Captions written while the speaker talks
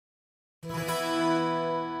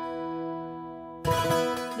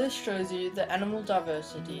This shows you the animal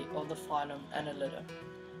diversity of the phylum Annelida.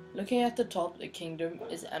 Looking at the top, the kingdom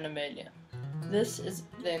is Animalia. This is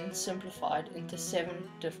then simplified into 7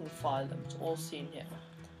 different phylums, all seen here.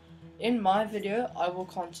 In my video, I will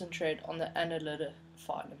concentrate on the Annelida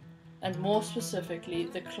phylum, and more specifically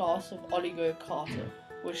the class of Oligocarta,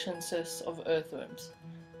 which consists of earthworms.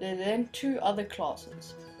 There are then 2 other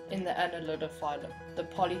classes in the Annelida phylum, the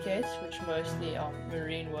Polychaetes, which mostly are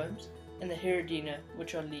marine worms, and the Hirudina,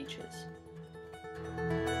 which are leeches.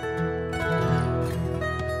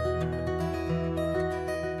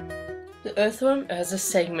 The earthworm has a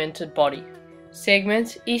segmented body.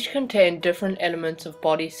 Segments each contain different elements of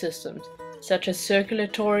body systems, such as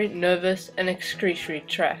circulatory, nervous, and excretory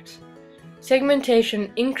tracts.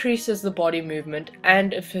 Segmentation increases the body movement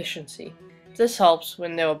and efficiency. This helps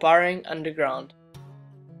when they are burrowing underground.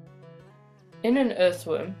 In an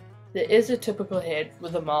earthworm, there is a typical head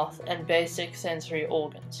with a mouth and basic sensory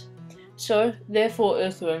organs. So, therefore,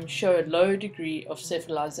 earthworms show a low degree of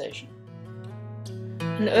cephalization.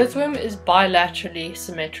 An earthworm is bilaterally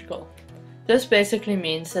symmetrical. This basically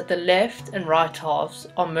means that the left and right halves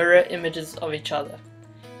are mirror images of each other.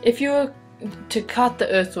 If you were to cut the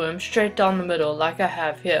earthworm straight down the middle like I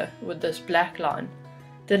have here with this black line,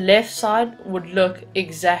 the left side would look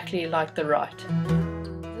exactly like the right.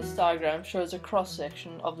 This diagram shows a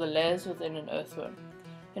cross-section of the layers within an earthworm.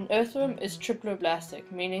 An earthworm is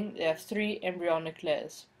triploblastic, meaning they have 3 embryonic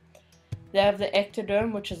layers. They have the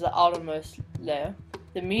ectoderm, which is the outermost layer,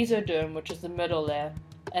 the mesoderm, which is the middle layer,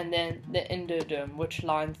 and then the endoderm, which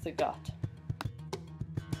lines the gut.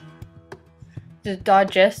 The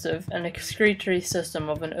digestive and excretory system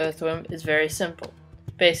of an earthworm is very simple.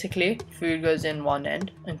 Basically, food goes in one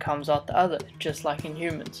end and comes out the other, just like in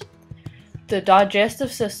humans. The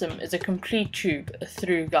digestive system is a complete tube, a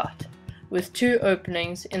through gut, with 2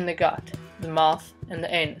 openings in the gut, the mouth and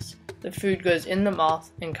the anus. The food goes in the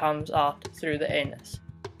mouth and comes out through the anus.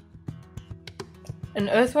 An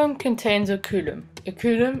earthworm contains a coulum. A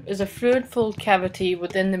coulum is a fluid-filled cavity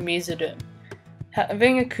within the mesoderm.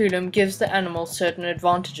 Having a coulum gives the animal certain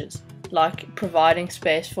advantages, like providing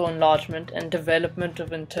space for enlargement and development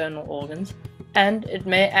of internal organs, and it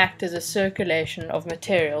may act as a circulation of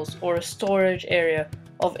materials or a storage area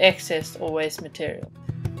of excess or waste material.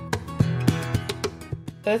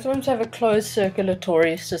 Earthworms have a closed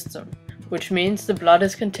circulatory system, which means the blood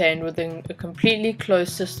is contained within a completely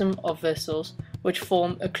closed system of vessels which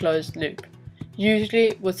form a closed loop,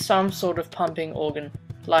 usually with some sort of pumping organ,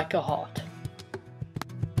 like a heart.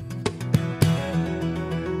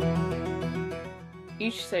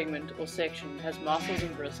 Each segment or section has muscles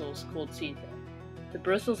and bristles called sethae. The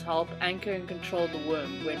bristles help anchor and control the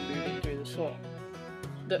worm when moving through the soil.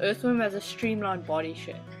 The earthworm has a streamlined body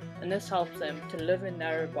shape, and this helps them to live in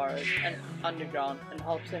narrow burrows and underground and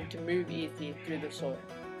helps them to move easily through the soil.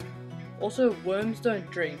 Also, worms don't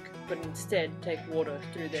drink, but instead take water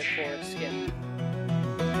through their porous skin.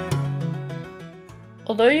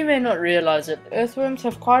 Although you may not realize it, earthworms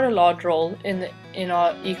have quite a large role in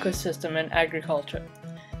our ecosystem and agriculture.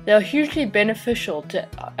 They are hugely beneficial to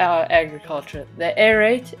our agriculture. They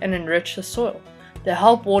aerate and enrich the soil. They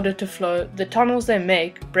help water to flow. The tunnels they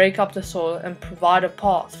make break up the soil and provide a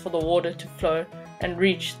path for the water to flow and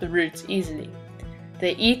reach the roots easily.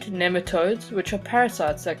 They eat nematodes, which are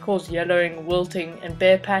parasites that cause yellowing, wilting, and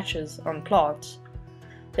bare patches on plants.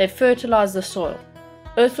 They fertilize the soil.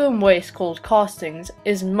 Earthworm waste, called castings,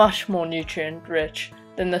 is much more nutrient-rich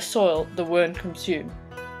than the soil the worm consumes,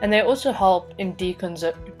 and they also help in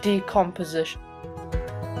decomposition.